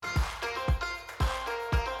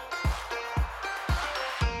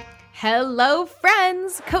Hello,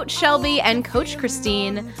 friends! Coach Shelby and Coach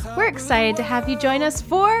Christine. We're excited to have you join us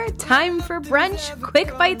for Time for Brunch, Quick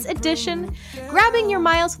Bytes edition. Grabbing your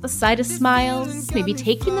miles with a side of smiles, maybe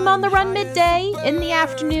taking them on the run midday, in the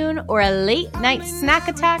afternoon, or a late night snack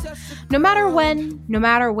attack. No matter when, no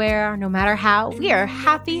matter where, no matter how, we are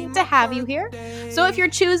happy to have you here. So if you're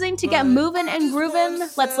choosing to get moving and grooving,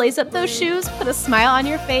 let's lace up those shoes, put a smile on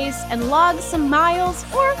your face, and log some miles,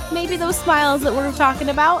 or maybe those smiles that we're talking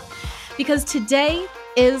about. Because today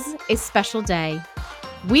is a special day.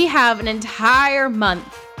 We have an entire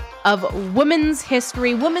month of women's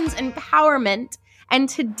history, women's empowerment, and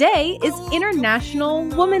today is International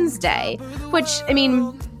Women's Day, which, I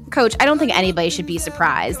mean, Coach, I don't think anybody should be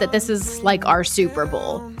surprised that this is like our Super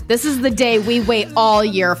Bowl. This is the day we wait all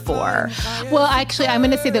year for. Well, actually, I'm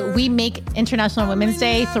going to say that we make International Women's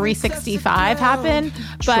Day 365 happen,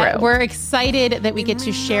 but True. We're excited that we get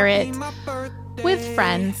to share it with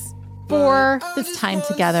friends for this time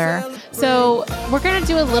together. So we're going to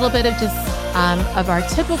do a little bit of just of our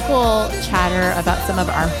typical chatter about some of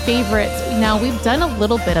our favorites. Now, we've done a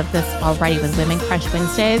little bit of this already with Women Crush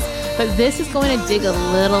Wednesdays, but this is going to dig a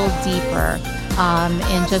little deeper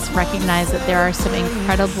and just recognize that there are some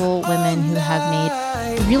incredible women who have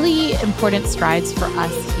made really important strides for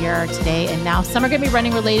us here today. And now some are going to be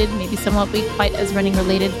running related, maybe some won't be quite as running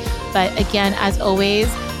related. But again, as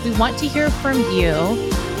always, we want to hear from you.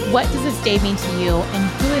 What does this day mean to you?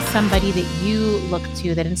 And who is somebody that you look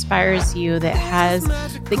to, that inspires you,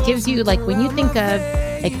 that gives you, like, when you think of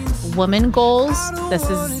like woman goals, this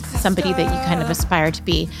is somebody that you kind of aspire to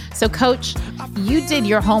be. So Coach, you did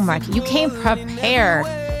your homework. You came prepared.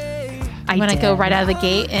 I want to go right out of the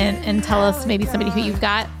gate and tell us maybe somebody who you've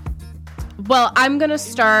got. Well, I'm going to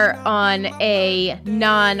start on a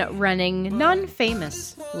non-running,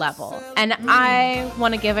 non-famous level. And I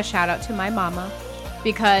want to give a shout out to my mama.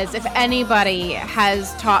 Because if anybody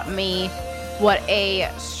has taught me what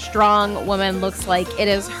a strong woman looks like, it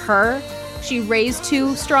is her. She raised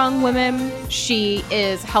two strong women. She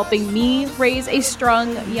is helping me raise a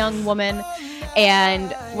strong young woman.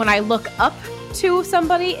 And when I look up to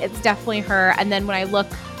somebody, it's definitely her. And then when I look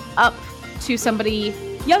up to somebody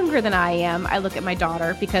younger than I am, I look at my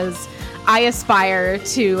daughter, because I aspire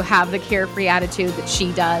to have the carefree attitude that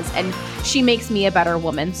she does. And she makes me a better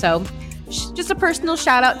woman. So just a personal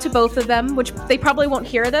shout out to both of them, which they probably won't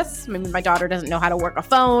hear this. I mean, my daughter doesn't know how to work a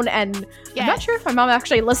phone, and I'm not sure if my mom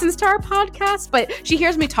actually listens to our podcast, but she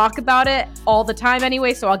hears me talk about it all the time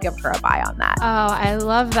anyway, so I'll give her a bye on that. Oh, I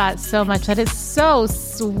love that so much. That is so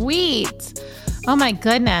sweet. Oh my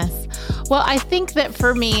goodness. Well, I think that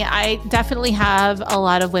for me, I definitely have a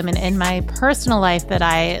lot of women in my personal life that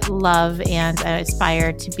I love and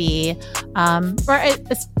aspire to be, or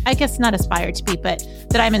I guess not aspire to be, but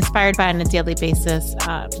that I'm inspired by on a daily basis.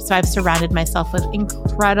 So I've surrounded myself with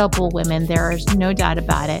incredible women. There is no doubt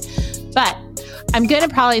about it. But I'm going to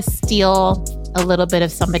probably steal a little bit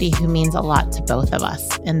of somebody who means a lot to both of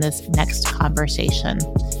us in this next conversation.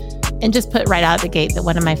 And just put right out of the gate that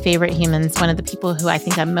one of my favorite humans, one of the people who I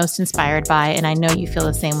think I'm most inspired by, and I know you feel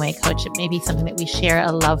the same way, Coach, it may be something that we share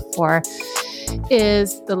a love for,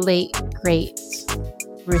 is the late, great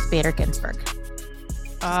Ruth Bader Ginsburg.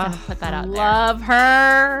 Put that out there. Love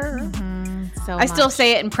her. Mm-hmm, so I still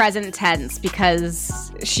say it in present tense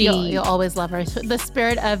because you'll always love her. The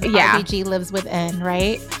spirit of RBG lives within,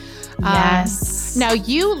 right? Yes. Now,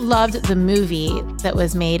 you loved the movie that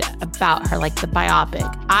was made about her, like the biopic.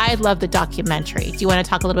 I love the documentary. Do you want to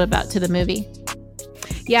talk a little bit about the movie?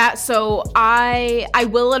 Yeah, so I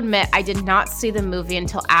will admit I did not see the movie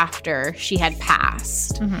until after she had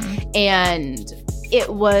passed. Mm-hmm. And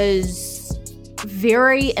it was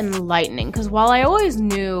very enlightening because while I always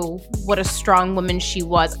knew what a strong woman she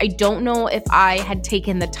was, I don't know if I had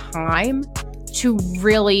taken the time to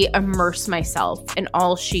really immerse myself in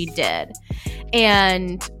all she did.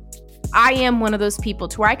 And I am one of those people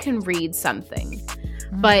to where I can read something,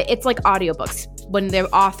 but it's like audiobooks. When the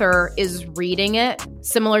author is reading it,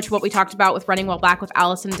 similar to what we talked about with Running While Black with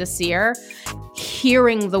Alison Desir,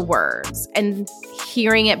 hearing the words and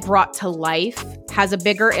hearing it brought to life has a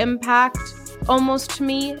bigger impact almost to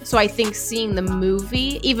me. So I think seeing the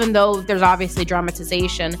movie, even though there's obviously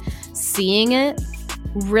dramatization, seeing it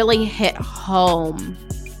really hit home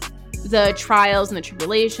the trials and the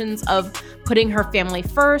tribulations of putting her family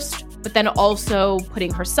first, but then also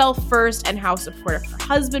putting herself first and how supportive her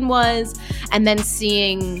husband was, and then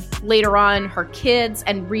seeing later on her kids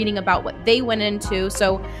and reading about what they went into.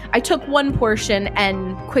 So I took one portion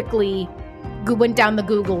and quickly went down the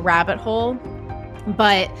Google rabbit hole,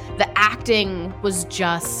 but the acting was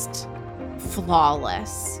just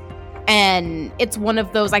flawless. And it's one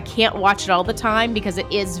of those, I can't watch it all the time because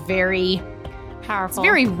it is very powerful. It's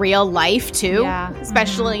very real life too, Yeah.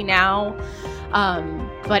 especially now.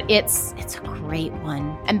 But it's a great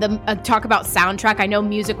one. And the talk about soundtrack. I know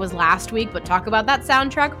music was last week, but talk about that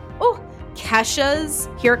soundtrack. Oh, Kesha's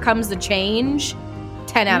 "Here Comes the Change."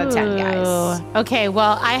 10 out of 10, guys. Okay,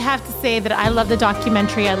 well, I have to say that I love the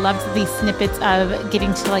documentary. I loved these snippets of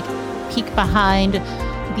getting to like peek behind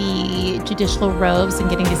the judicial robes and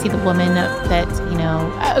getting to see the woman that, you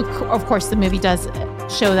know, of course the movie does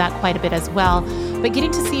show that quite a bit as well, but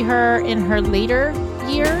getting to see her in her later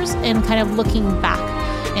years and kind of looking back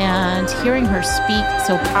and hearing her speak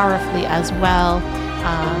so powerfully as well.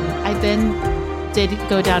 I then did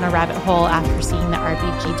go down a rabbit hole after seeing the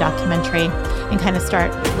RBG documentary and kind of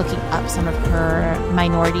start looking up some of her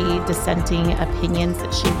minority dissenting opinions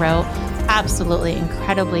that she wrote. Absolutely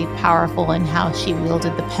incredibly powerful in how she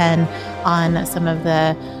wielded the pen on some of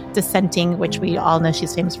the dissenting, which we all know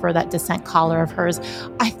she's famous for, that dissent collar of hers.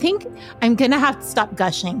 I think I'm going to have to stop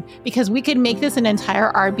gushing because we could make this an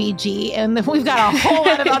entire RBG and we've got a whole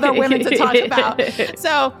lot of other women to talk about.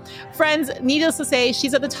 So, friends, needless to say,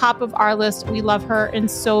 she's at the top of our list. We love her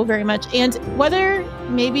and so very much. And whether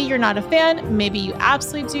maybe you're not a fan, maybe you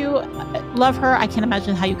absolutely do love her, I can't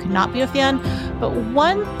imagine how you could not be a fan. But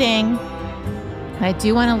one thing I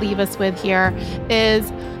do want to leave us with here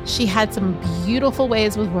is she had some beautiful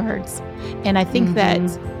ways with words. And I think that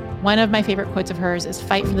one of my favorite quotes of hers is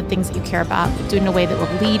fight for the things that you care about, but do it in a way that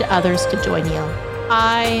will lead others to join you.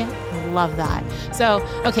 I love that. So,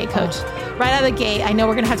 okay, Coach, right out of the gate, I know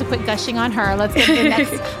we're going to have to quit gushing on her. Let's get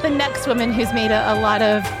the next woman who's made a lot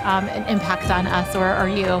of an impact on us or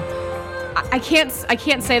you. I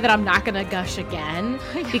can't say that I'm not going to gush again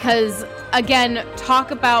because, again, talk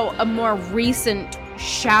about a more recent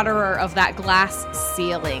shatterer of that glass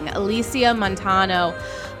ceiling. Alicia Montano,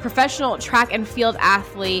 professional track and field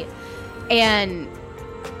athlete, and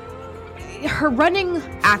her running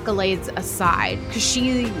accolades aside, because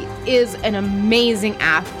she is an amazing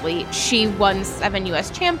athlete. She won 7 U.S.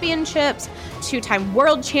 championships, 2-time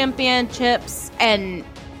world championships, and,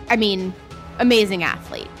 I mean, amazing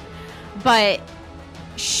athlete. But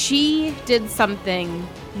she did something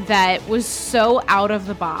that was so out of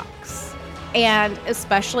the box. And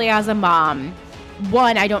especially as a mom,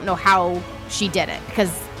 one, I don't know how she did it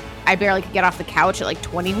because I barely could get off the couch at like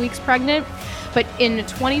 20 weeks pregnant. But in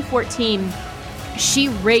 2014, she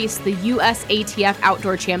raced the USATF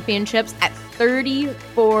Outdoor Championships at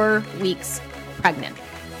 34 weeks pregnant.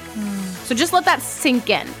 So just let that sink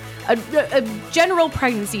in. A general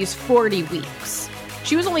pregnancy is 40 weeks.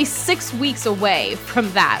 She was only 6 weeks away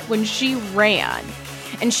from that when she ran,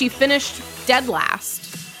 and she finished dead last.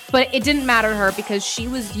 But it didn't matter to her because she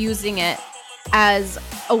was using it as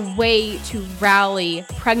a way to rally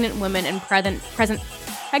pregnant women and pregnant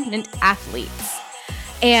athletes.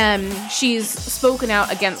 And she's spoken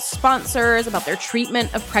out against sponsors about their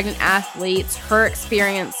treatment of pregnant athletes, her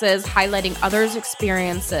experiences, highlighting others'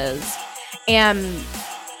 experiences. And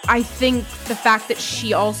I think the fact that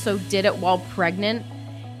she also did it while pregnant,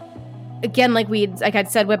 again, like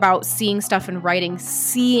I'd said about seeing stuff in writing,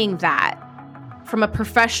 seeing that from a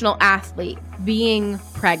professional athlete being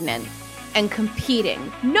pregnant and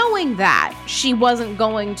competing, knowing that she wasn't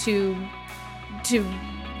going to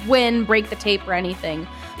win, break the tape or anything,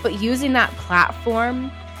 but using that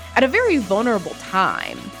platform at a very vulnerable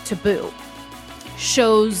time to boot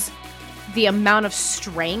shows the amount of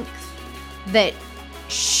strength that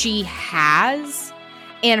she has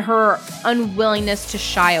and her unwillingness to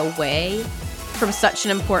shy away from such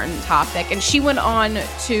an important topic. And she went on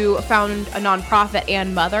to found a nonprofit,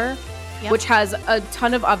 And Mother, which has a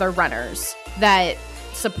ton of other runners that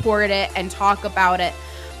support it and talk about it.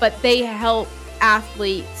 But they help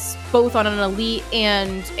athletes, both on an elite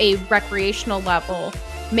and a recreational level,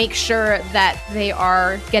 make sure that they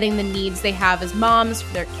are getting the needs they have as moms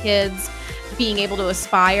for their kids, being able to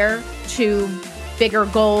aspire to bigger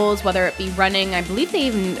goals, whether it be running. I believe they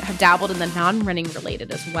even have dabbled in the non-running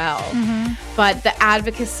related as well. But the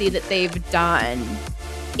advocacy that they've done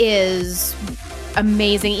is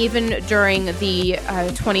amazing. Even during the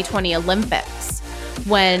 2020 Olympics,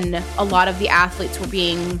 when a lot of the athletes were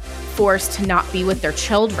being forced to not be with their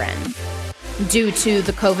children due to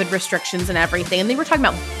the COVID restrictions and everything. And they were talking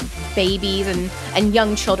about babies and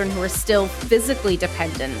young children who are still physically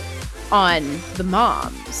dependent on the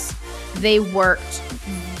moms. They worked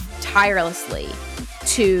tirelessly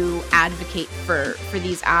to advocate for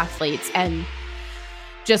these athletes. And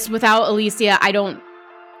just without Alicia,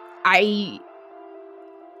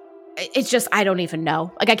 it's just, I don't even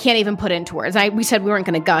know. Like, I can't even put it into words. We said we weren't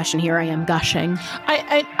going to gush, and here I am gushing.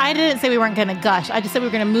 I didn't say we weren't going to gush. I just said we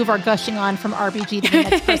were going to move our gushing on from RBG to the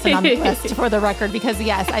next person on the list, for the record, because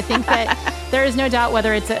yes, I think that there is no doubt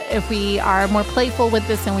whether it's if we are more playful with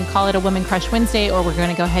this and we call it a Women Crush Wednesday, or we're going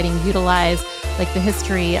to go ahead and utilize like the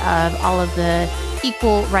history of all of the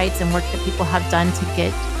equal rights and work that people have done to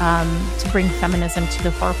get to bring feminism to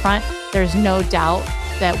the forefront. There's no doubt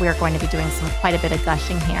that we're going to be doing quite a bit of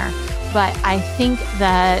gushing here. But I think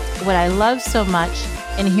that what I love so much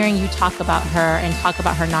in hearing you talk about her and talk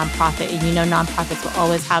about her nonprofit, and nonprofits will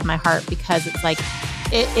always have my heart, because it's like,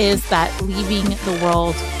 it is that leaving the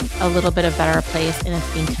world a little bit of better place, and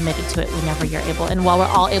it's being committed to it whenever you're able. And while we're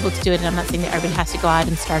all able to do it, and I'm not saying that everybody has to go out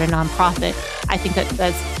and start a nonprofit, I think that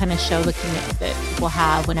does kind of show the commitment that people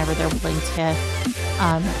have whenever they're willing to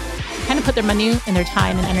kind of put their money and their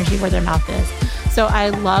time and energy where their mouth is. So I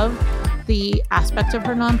love the aspect of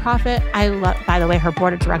her nonprofit. I love, by the way, her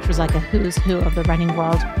board of directors like a who's who of the running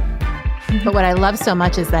world. But what I love so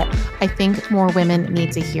much is that I think more women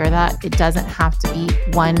need to hear that. It doesn't have to be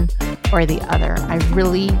one or the other. I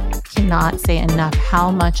really cannot say enough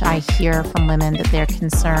how much I hear from women that they're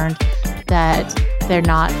concerned that they're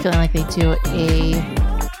not feeling like they do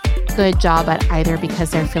a good job at either,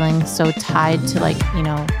 because they're feeling so tied to, like,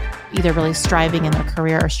 either really striving in their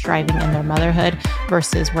career or striving in their motherhood,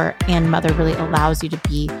 versus where And Mother really allows you to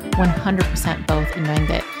be 100% both, and knowing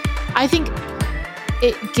that I think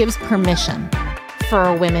it gives permission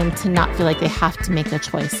for women to not feel like they have to make a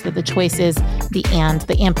choice, that the choice is the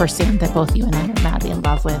ampersand that both you and I are madly in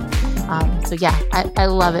love with. So yeah, I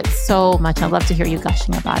love it so much. I love to hear you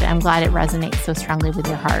gushing about it. I'm glad it resonates so strongly with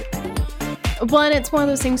your heart. Well, and it's one of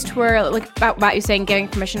those things to where, like, about you saying getting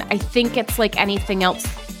permission, I think it's like anything else.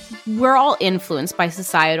 We're all influenced by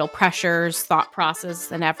societal pressures, thought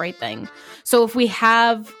process, and everything. So if we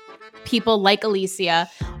have people like Alicia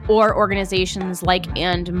or organizations like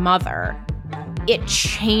And Mother, it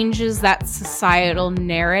changes that societal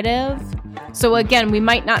narrative. So again, we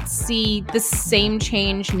might not see the same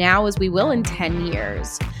change now as we will in 10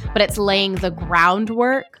 years, but it's laying the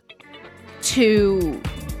groundwork to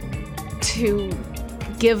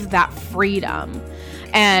give that freedom.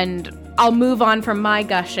 And I'll move on from my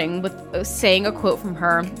gushing with saying a quote from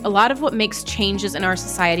her. A lot of what makes changes in our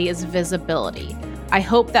society is visibility. I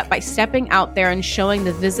hope that by stepping out there and showing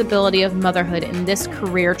the visibility of motherhood in this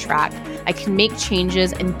career track, I can make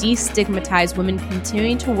changes and destigmatize women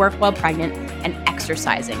continuing to work while pregnant and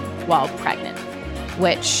exercising while pregnant.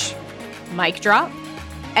 Which, mic drop.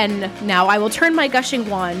 And now I will turn my gushing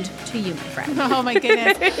wand to you, my friend. Oh, my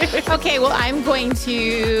goodness. Okay, well, I'm going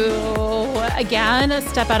to, again,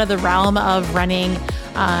 step out of the realm of running,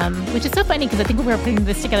 which is so funny because I think when we were putting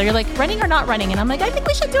this together, you're like, running or not running? And I'm like, I think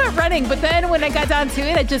we should do it running. But then when I got down to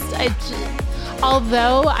it, I just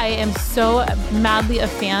although I am so madly a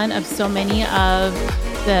fan of so many of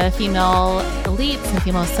the female elites and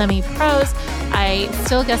female semi-pros, I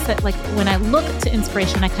still guess that, like, when I look to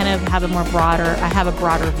inspiration, I kind of have a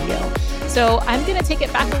broader view. So I'm going to take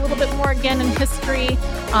it back a little bit more again in history.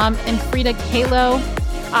 And Frida Kahlo,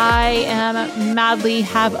 I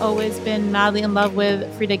have always been madly in love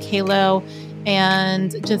with Frida Kahlo,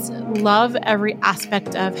 and just love every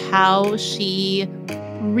aspect of how she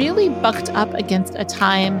really bucked up against a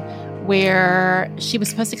time where she was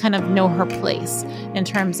supposed to kind of know her place in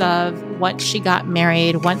terms of once she got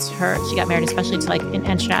married, especially to like an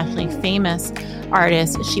internationally famous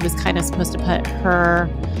artist, she was kind of supposed to put her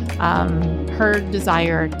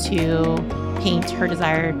desire to paint, her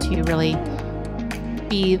desire to really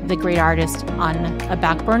be the great artist on a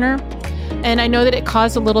back burner. And I know that it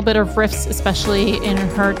caused a little bit of rifts, especially in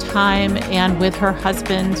her time and with her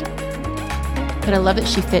husband. But I love that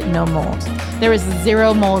she fit no mold. There was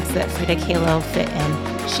 0 molds that Frida Kahlo fit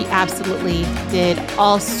in. She absolutely did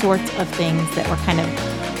all sorts of things that were kind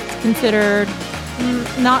of considered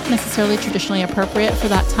not necessarily traditionally appropriate for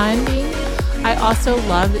that time being. I also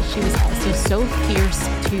love that she was also so fierce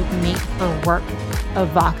to make her work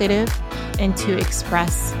evocative and to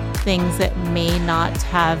express things that may not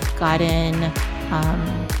have gotten,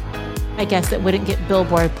 I guess, that wouldn't get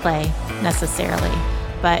Billboard play necessarily,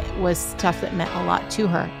 but was stuff that meant a lot to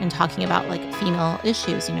her in talking about like female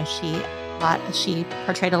issues. You know, she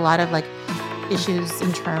portrayed a lot of like issues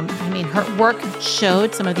in terms, I mean, her work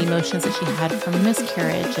showed some of the emotions that she had from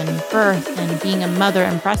miscarriage and birth and being a mother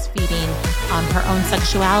and breastfeeding, her own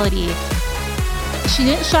sexuality. She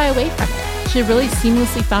didn't shy away from it. She really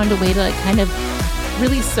seamlessly found a way to like kind of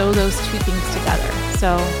really sew those two things together.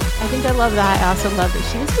 So I think I love that. I also love that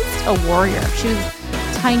she was just a warrior. She was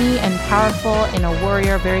tiny and powerful and a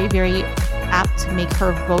warrior, very, very apt to make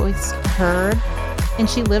her voice heard. And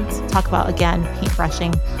she lived to talk about, again,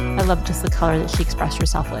 paintbrushing. I love just the color that she expressed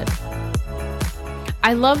herself with.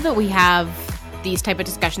 I love that we have these type of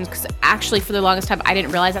discussions because actually for the longest time, I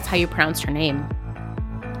didn't realize that's how you pronounced her name.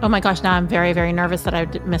 Oh my gosh, now I'm very, very nervous that I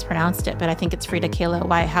mispronounced it, but I think it's Frida Kahlo.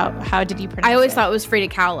 Why? How did you pronounce it? I always thought it was Frida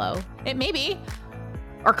Kahlo. It may be.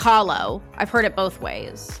 Or Kahlo. I've heard it both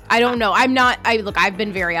ways. I don't know. I've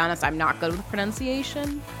been very honest. I'm not good with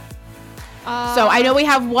pronunciation. So I know we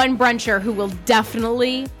have one bruncher who will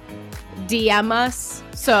definitely DM us.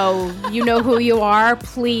 So you know who you are.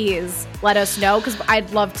 Please let us know because I'd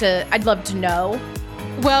love to know.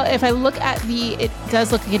 Well, if I look at it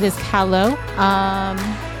does look like it is Kahlo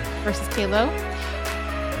versus Kahlo.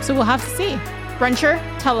 So we'll have to see. Bruncher,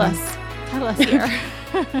 tell us here.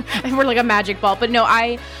 And we're like a magic ball. But no,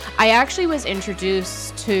 I actually was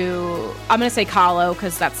introduced to, I'm going to say Kahlo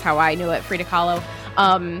because that's how I knew it, Frida Kahlo,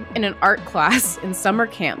 in an art class in summer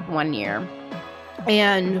camp one year.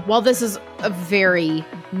 And while this is a very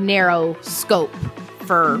narrow scope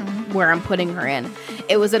for where I'm putting her in,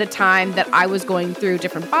 it was at a time that I was going through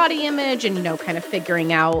different body image and, kind of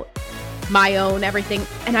figuring out my own everything.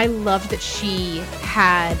 And I loved that she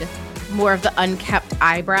had more of the unkept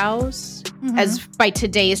eyebrows, as by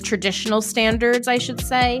today's traditional standards, I should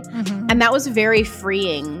say. And that was very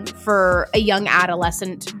freeing for a young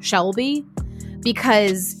adolescent Shelby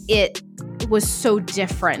because it was so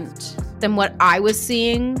different than what I was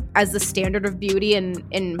seeing as the standard of beauty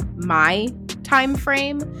in my time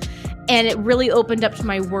frame. And it really opened up to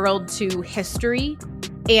my world to history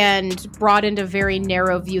and brought into a very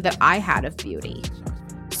narrow view that I had of beauty.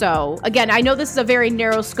 So again, I know this is a very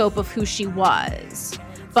narrow scope of who she was,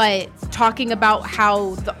 but talking about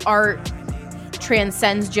how the art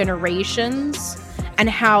transcends generations and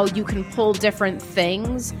how you can pull different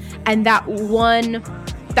things, and that one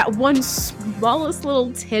smallest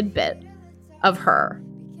little tidbit of her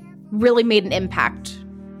really made an impact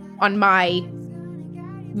on my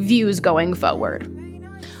views going forward.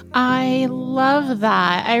 I love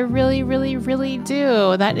that. I really, really, really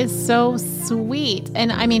do. That is so sweet.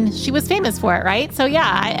 And I mean, she was famous for it, right? So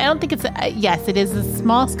yeah, I don't think it's, yes, it is a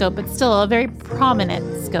small scope, but still a very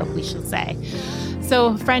prominent scope, we should say.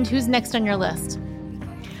 So friend, who's next on your list?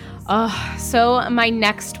 So my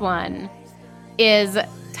next one is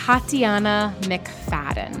Tatiana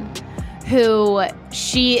McFadden, who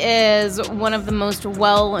she is one of the most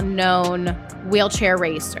well-known wheelchair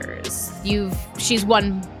racers. She's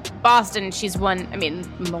won Boston. She's won,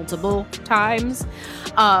 multiple times.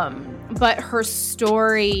 But her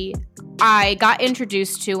story, I got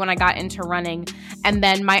introduced to when I got into running. And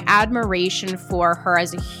then my admiration for her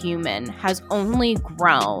as a human has only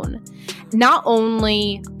grown. Not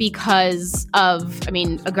only because of,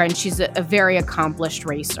 again, she's a very accomplished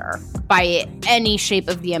racer by any shape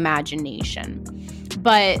of the imagination.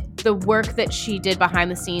 But the work that she did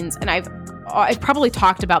behind the scenes, and I've probably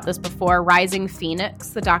talked about this before, Rising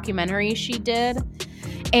Phoenix, the documentary she did,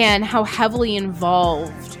 and how heavily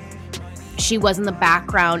involved she was in the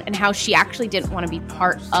background and how she actually didn't want to be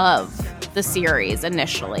part of the series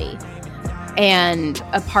initially and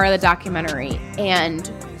a part of the documentary, and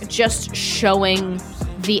just showing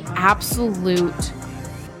the absolute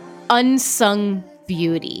unsung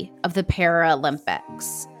beauty of the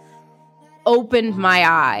Paralympics opened my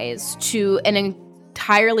eyes to an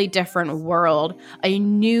entirely different world, a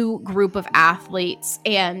new group of athletes.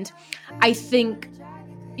 And I think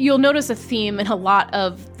you'll notice a theme in a lot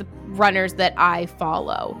of the runners that I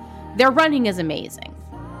follow. Their running is amazing.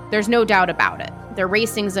 There's no doubt about it. Their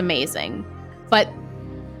racing is amazing. But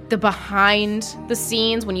the behind the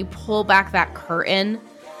scenes, when you pull back that curtain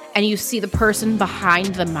and you see the person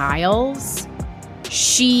behind the miles,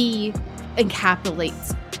 she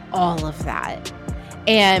encapsulates all of that.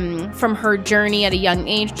 And from her journey at a young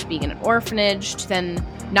age to being in an orphanage to then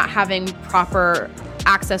not having proper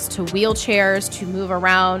access to wheelchairs to move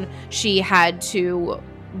around, she had to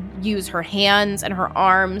use her hands and her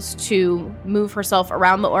arms to move herself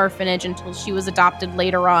around the orphanage until she was adopted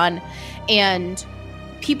later on. And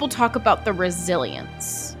people talk about the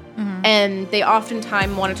resilience, and they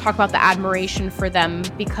oftentimes want to talk about the admiration for them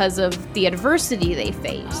because of the adversity they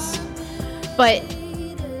face. But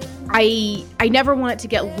I never want it to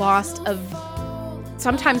get lost of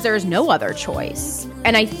sometimes there is no other choice.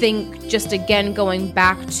 And I think just again going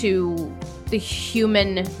back to the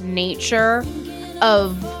human nature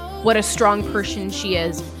of what a strong person she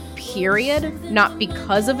is, period, not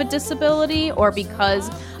because of a disability or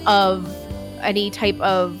because of any type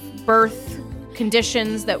of birth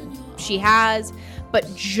conditions that she has, but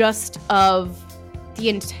just of the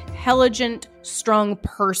intelligent, strong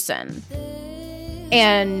person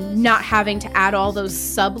and not having to add all those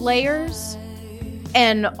sub layers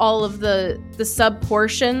and all of the sub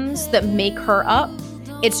portions that make her up.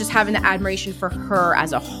 It's just having the admiration for her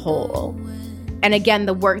as a whole. And again,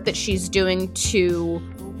 the work that she's doing to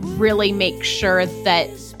really make sure that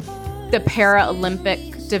the para-Olympic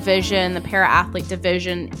division, the para-athlete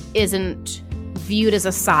division isn't viewed as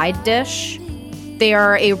a side dish. They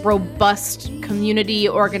are a robust community,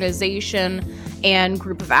 organization, and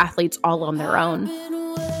group of athletes all on their own.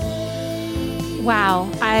 Wow,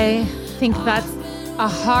 I think that's a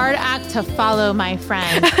hard act to follow, my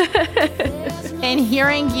friend. And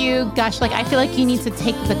hearing you gush, like, I feel like you need to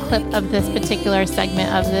take the clip of this particular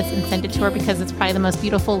segment of this and send it to her, because it's probably the most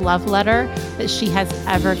beautiful love letter that she has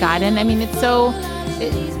ever gotten. I mean, it's so,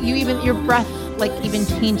 your breath like even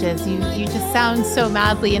changes. You just sound so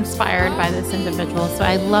madly inspired by this individual. So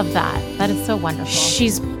I love that. That is so wonderful.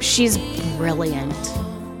 She's brilliant.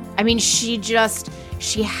 I mean, she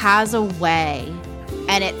has a way,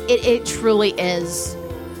 and it truly is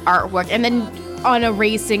artwork. And then on a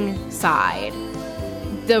racing side,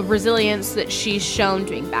 the resilience that she's shown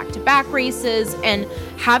doing back-to-back races and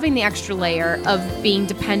having the extra layer of being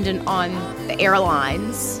dependent on the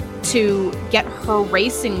airlines to get her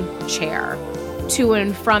racing chair to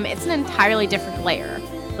and from. It's an entirely different layer.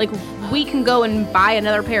 Like, we can go and buy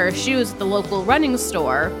another pair of shoes at the local running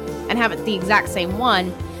store and have it the exact same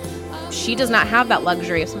one. She does not have that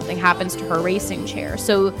luxury if something happens to her racing chair.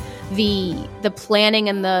 So the planning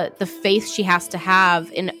and the faith she has to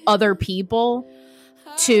have in other people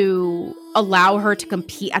to allow her to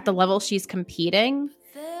compete at the level she's competing,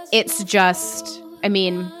 it's just, I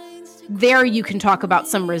mean, there you can talk about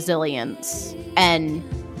some resilience, and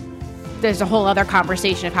there's a whole other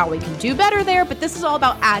conversation of how we can do better there, but this is all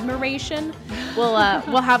about admiration. We'll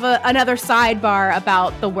have another sidebar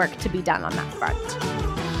about the work to be done on that front.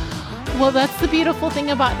 Well, that's the beautiful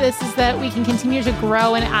thing about this, is that we can continue to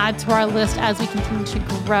grow and add to our list as we continue to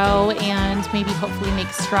grow, and maybe hopefully make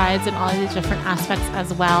strides in all of these different aspects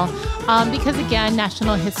as well. Because again,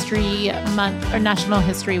 National History Month, or National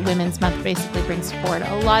History Women's Month, basically brings forward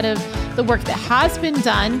a lot of the work that has been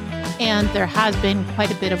done, and there has been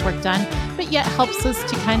quite a bit of work done, but yet helps us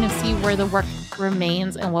to kind of see where the work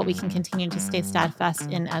remains and what we can continue to stay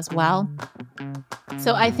steadfast in as well.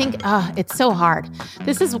 So I think it's so hard.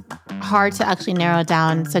 This is hard to actually narrow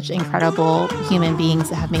down such incredible human beings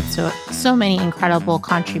that have made so many incredible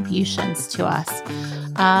contributions to us.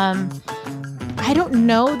 I don't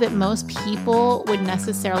know that most people would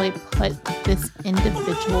necessarily put this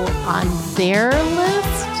individual on their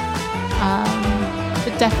list,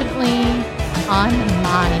 but definitely on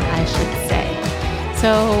mine, I should say.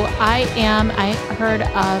 So I heard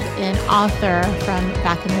of an author from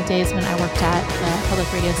back in the days when I worked at the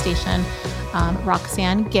public radio station,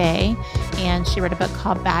 Roxane Gay, and she wrote a book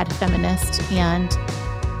called Bad Feminist. And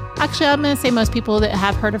actually, I'm going to say most people that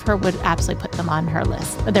have heard of her would absolutely put them on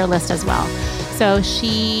their list as well. So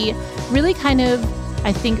she really kind of,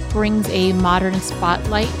 I think, brings a modern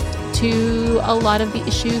spotlight to a lot of the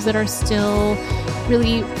issues that are still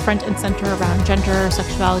really front and center around gender,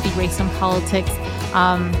 sexuality, race, and politics.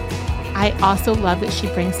 I also love that she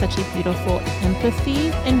brings such a beautiful empathy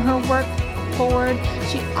in her work forward.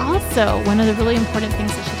 She also, one of the really important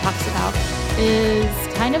things that she talks about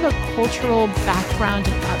is kind of a cultural background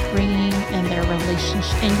and upbringing and their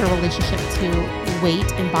relationship to weight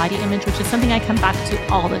and body image, which is something I come back to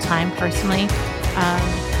all the time personally.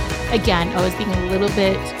 Again, always being a little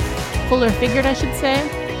bit fuller figured, I should say.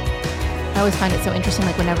 I always find it so interesting,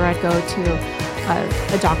 like whenever I'd go to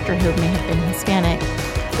a doctor who may have been Hispanic,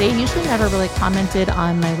 they usually never really commented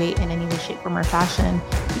on my weight in any way, shape, form, or fashion,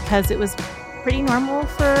 because it was pretty normal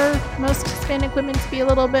for most Hispanic women to be a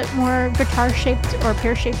little bit more guitar-shaped or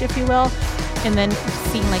pear-shaped, if you will. And then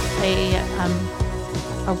seeing like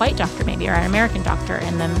a white doctor maybe, or an American doctor,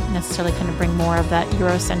 and then necessarily kind of bring more of that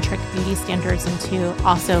Eurocentric beauty standards into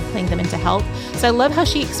also playing them into health. So I love how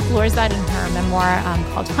she explores that in her memoir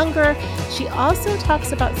called Hunger. She also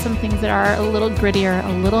talks about some things that are a little grittier,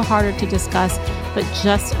 a little harder to discuss, but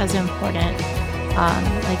just as important,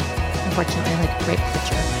 unfortunately, like rape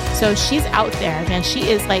culture. So she's out there, man. She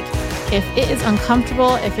is like, if it is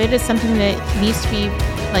uncomfortable, if it is something that needs to be,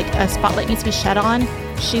 like a spotlight needs to be shed on,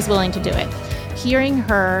 she's willing to do it. Hearing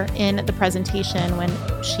her in the presentation when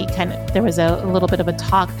there was a little bit of a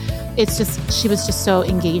talk, she was just so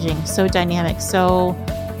engaging, so dynamic, so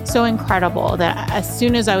incredible that as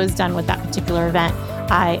soon as I was done with that particular event,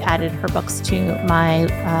 I added her books to my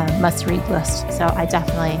must-read list. So I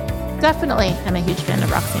definitely am a huge fan of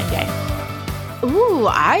Roxane Gay. Ooh,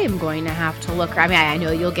 I am going to have to look. I mean, I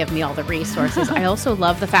know you'll give me all the resources. I also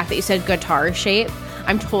love the fact that you said guitar shape.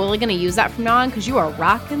 I'm totally going to use that from now on because you are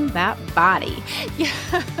rocking that body. Yeah,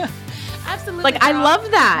 absolutely. Like, I love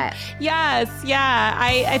that. Yes, yeah.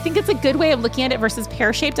 I think it's a good way of looking at it versus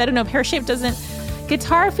pear-shaped. I don't know, pear-shaped doesn't...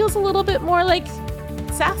 Guitar feels a little bit more like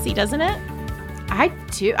sassy, doesn't it? I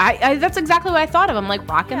do. I that's exactly what I thought of. I'm like,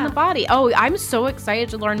 rocking the body. Oh, I'm so excited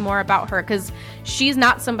to learn more about her because she's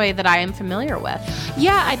not somebody that I am familiar with.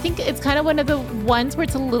 Yeah, I think it's kind of one of the ones where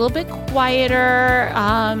it's a little bit quieter.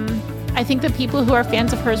 I think the people who are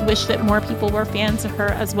fans of hers wish that more people were fans of her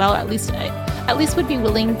as well. At least would be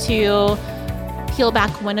willing to peel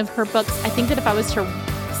back one of her books. I think that if I was to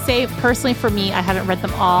say personally for me, I haven't read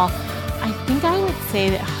them all. I think I would say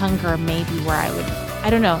that Hunger may be where I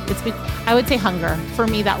don't know. I would say Hunger. For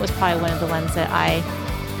me, that was probably one of the ones that I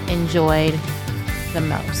enjoyed the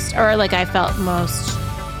most. Or like I felt most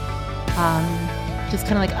just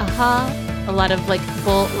kind of like, a lot of like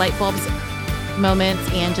light bulbs moments,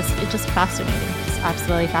 and it's just fascinating. Just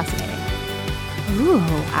absolutely fascinating. Ooh,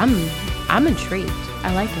 I'm intrigued.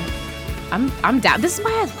 I like it. I'm down. This is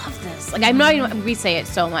why I love this. Like, I'm not even, we say it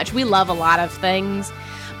so much. We love a lot of things,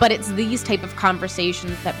 but it's these type of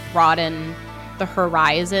conversations that broaden the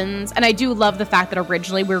horizons. And I do love the fact that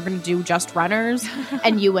originally we were going to do just runners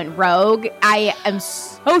and you went rogue. I am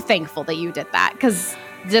so thankful that you did that because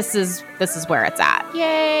this is where it's at.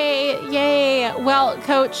 Yay. Well,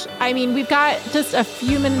 Coach, I mean, we've got just a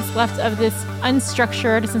few minutes left of this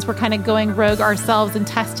unstructured, since we're kind of going rogue ourselves and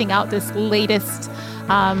testing out this latest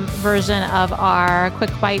version of our quick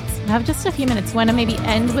bites. We have just a few minutes. You want to maybe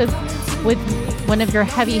end with one of your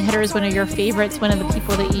heavy hitters, one of your favorites, one of the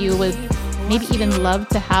people that you would maybe even love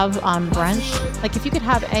to have on brunch? Like, if you could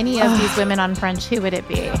have any of these women on brunch, who would it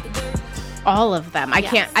be? All of them.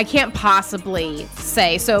 Yes. I can't possibly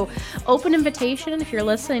say. So, open invitation. If you're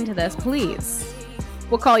listening to this, please,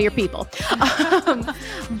 we'll call your people.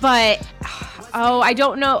 But I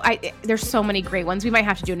don't know. There's so many great ones. We might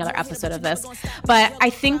have to do another episode of this. But I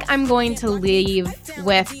think I'm going to leave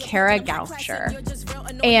with Kara Goucher.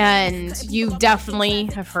 And you definitely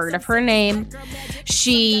have heard of her name.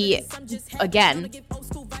 She, again,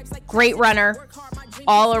 great runner,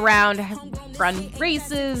 all around, run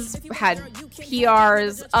races, had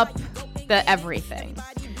PRs, up the everything.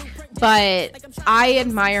 But I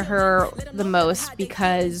admire her the most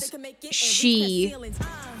because she,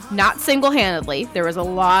 not single-handedly, there was a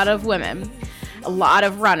lot of women, a lot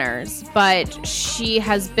of runners, but she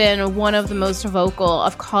has been one of the most vocal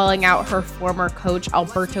of calling out her former coach,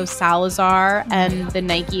 Alberto Salazar, and the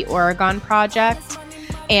Nike Oregon Project,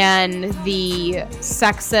 and the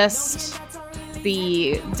sexist,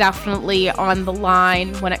 the definitely on the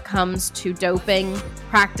line when it comes to doping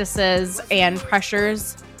practices and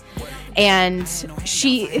pressures. And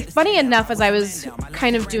she, funny enough, as I was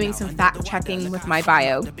kind of doing some fact checking with my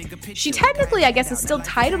bio, she technically, I guess, is still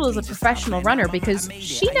titled as a professional runner because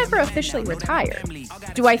she never officially retired.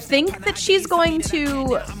 Do I think that she's going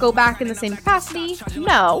to go back in the same capacity?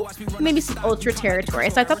 No. Maybe some ultra territory.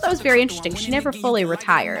 So I thought that was very interesting. She never fully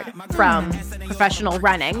retired from professional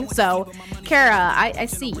running. So, Kara, I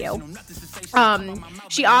see you.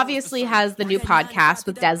 She obviously has the new podcast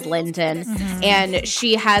with Des Linden, and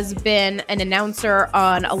she has been an announcer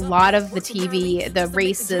on a lot of the TV, the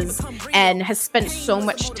races, and has spent so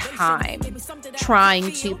much time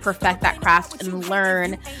trying to perfect that craft and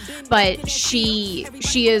learn. But she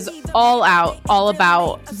is all out, all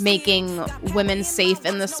about making women safe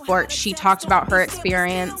in the sport. She talked about her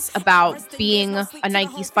experience about being a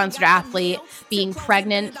Nike sponsored athlete, being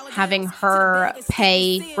pregnant, having her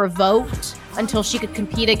pay revoked until she could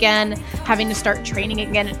compete again, having to start training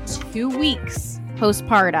again in 2 weeks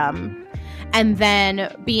postpartum, and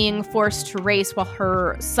then being forced to race while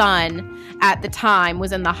her son at the time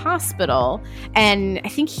was in the hospital. And I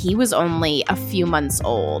think he was only a few months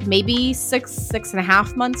old, maybe six and a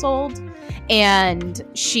half months old. And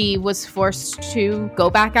she was forced to go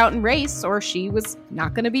back out and race, or she was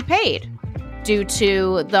not going to be paid due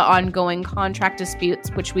to the ongoing contract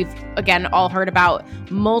disputes, which we've, again, all heard about.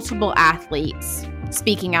 Multiple athletes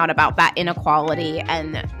speaking out about that inequality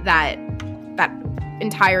and that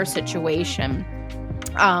entire situation.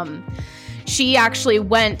 She actually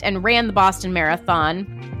went and ran the Boston Marathon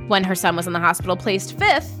when her son was in the hospital, placed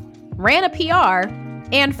 5th, ran a PR,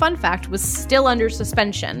 and fun fact, was still under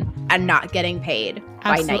suspension and not getting paid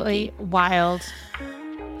by Nike. Absolutely wild.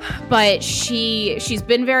 But she's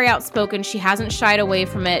been very outspoken. She hasn't shied away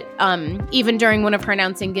from it. Even during one of her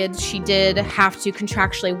announcing gigs, she did have to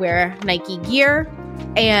contractually wear Nike gear.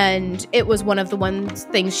 And it was one of the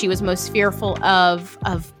things she was most fearful of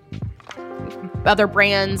other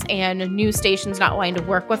brands and news stations not wanting to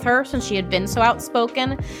work with her since she had been so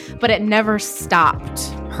outspoken, but it never stopped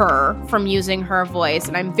her from using her voice.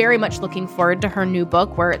 And I'm very much looking forward to her new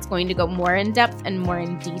book where it's going to go more in depth and more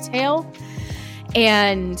in detail.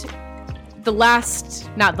 And one of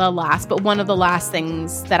the last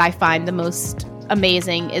things that I find the most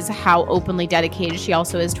amazing is how openly dedicated she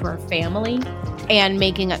also is to her family, and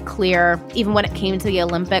making it clear, even when it came to the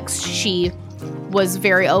Olympics, she was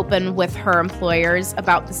very open with her employers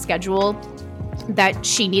about the schedule that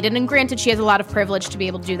she needed. And granted, she has a lot of privilege to be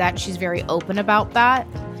able to do that. She's very open about that.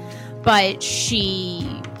 But she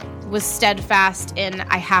was steadfast in,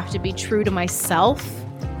 I have to be true to myself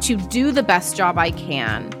to do the best job I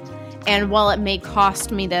can. And while it may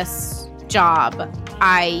cost me this job,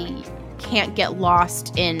 I can't get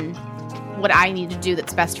lost in what I need to do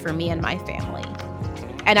that's best for me and my family.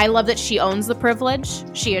 And I love that she owns the privilege,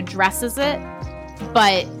 she addresses it,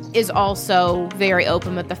 but is also very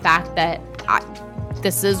open with the fact that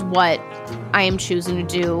this is what I am choosing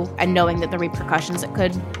to do, and knowing that the repercussions it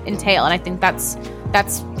could entail. And I think that's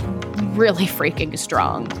really freaking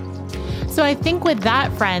strong. So I think with that,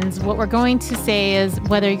 friends, what we're going to say is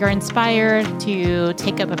whether you're inspired to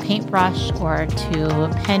take up a paintbrush or to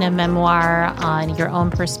pen a memoir on your own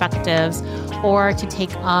perspectives, or to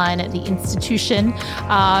take on the institution,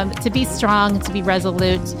 to be strong, to be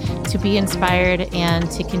resolute, to be inspired, and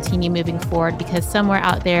to continue moving forward, because somewhere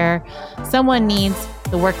out there, someone needs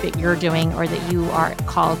the work that you're doing or that you are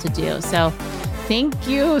called to do. So thank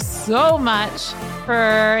you so much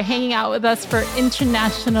for hanging out with us for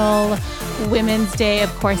International Women's Day.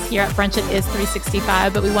 Of course, here at Brunch, it is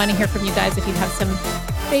 365, but we want to hear from you guys. If you have some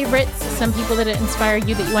favorites, some people that inspire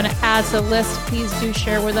you that you want to add to the list, please do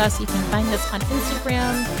share with us. You can find us on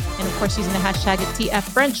Instagram, and of course, using the hashtag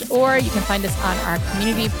TFBrunch, or you can find us on our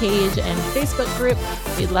community page and Facebook group.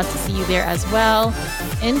 We'd love to see you there as well.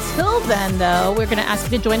 Until then, though, we're going to ask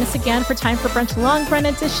you to join us again for Time for Brunch Long Run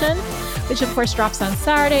Edition, which of course drops on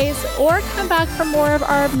Saturdays, or come back for more of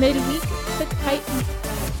our midweek Quick Bite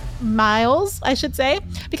miles, I should say,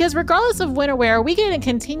 because regardless of when or where, we're going to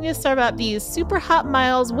continue to serve up these super hot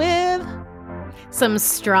miles with some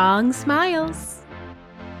strong smiles.